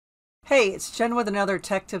Hey, it's Jen with another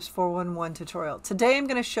Tech Tips 411 tutorial. Today I'm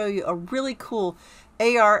going to show you a really cool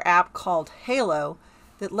AR app called Halo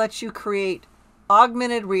that lets you create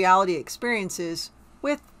augmented reality experiences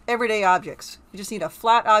with everyday objects. You just need a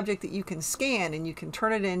flat object that you can scan and you can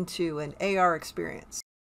turn it into an AR experience.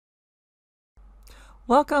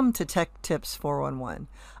 Welcome to Tech Tips 411.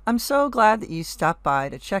 I'm so glad that you stopped by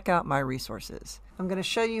to check out my resources. I'm going to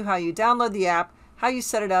show you how you download the app, how you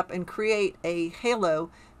set it up and create a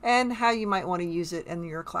Halo, and how you might want to use it in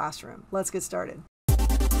your classroom. Let's get started.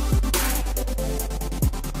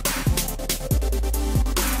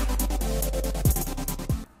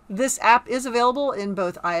 This app is available in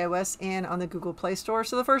both iOS and on the Google Play Store.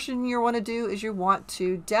 So the first thing you want to do is you want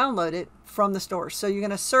to download it from the store. So you're going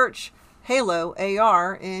to search Halo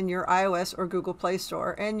AR in your iOS or Google Play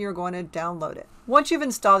Store and you're going to download it. Once you've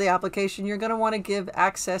installed the application, you're going to want to give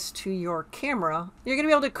access to your camera. You're going to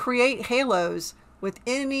be able to create halos with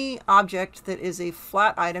any object that is a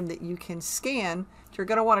flat item that you can scan. You're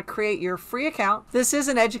going to want to create your free account. This is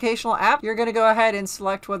an educational app. You're going to go ahead and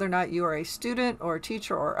select whether or not you are a student or a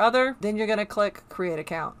teacher or other. Then you're going to click Create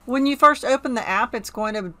Account. When you first open the app, it's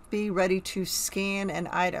going to be ready to scan an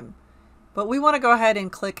item. But we want to go ahead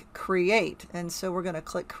and click Create. And so we're going to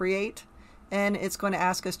click Create. And it's going to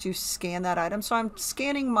ask us to scan that item. So I'm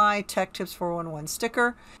scanning my Tech Tips 411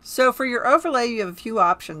 sticker. So for your overlay, you have a few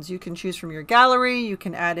options. You can choose from your gallery, you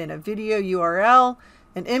can add in a video URL,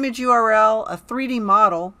 an image URL, a 3D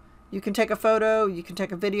model. You can take a photo, you can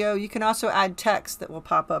take a video, you can also add text that will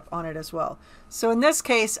pop up on it as well. So in this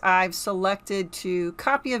case, I've selected to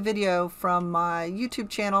copy a video from my YouTube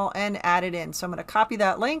channel and add it in. So I'm going to copy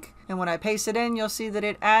that link, and when I paste it in, you'll see that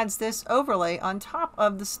it adds this overlay on top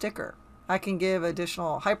of the sticker. I can give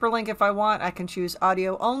additional hyperlink if I want. I can choose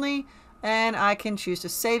audio only, and I can choose to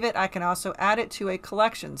save it. I can also add it to a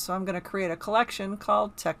collection. So I'm going to create a collection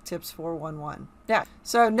called Tech Tips 411. Yeah,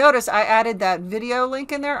 so notice I added that video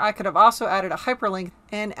link in there. I could have also added a hyperlink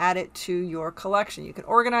and add it to your collection. You can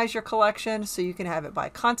organize your collection so you can have it by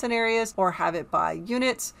content areas or have it by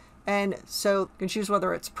units. And so you can choose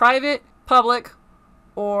whether it's private, public,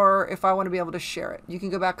 or if I want to be able to share it. You can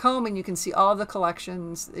go back home and you can see all of the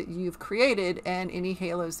collections that you've created and any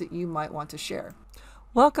halos that you might want to share.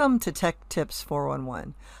 Welcome to Tech Tips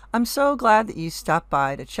 411. I'm so glad that you stopped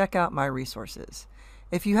by to check out my resources.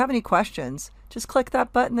 If you have any questions, just click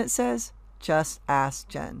that button that says, Just Ask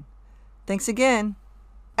Jen. Thanks again.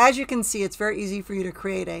 As you can see, it's very easy for you to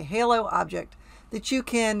create a halo object that you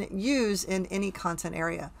can use in any content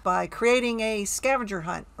area by creating a scavenger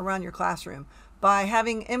hunt around your classroom, by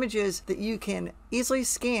having images that you can easily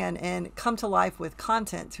scan and come to life with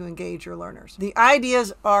content to engage your learners. The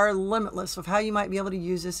ideas are limitless of how you might be able to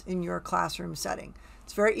use this in your classroom setting.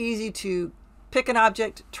 It's very easy to pick an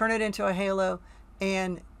object, turn it into a halo,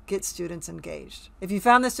 and get students engaged. If you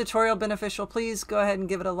found this tutorial beneficial, please go ahead and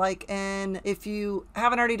give it a like. And if you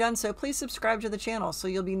haven't already done so, please subscribe to the channel so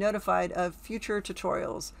you'll be notified of future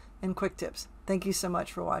tutorials and quick tips. Thank you so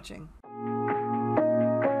much for watching.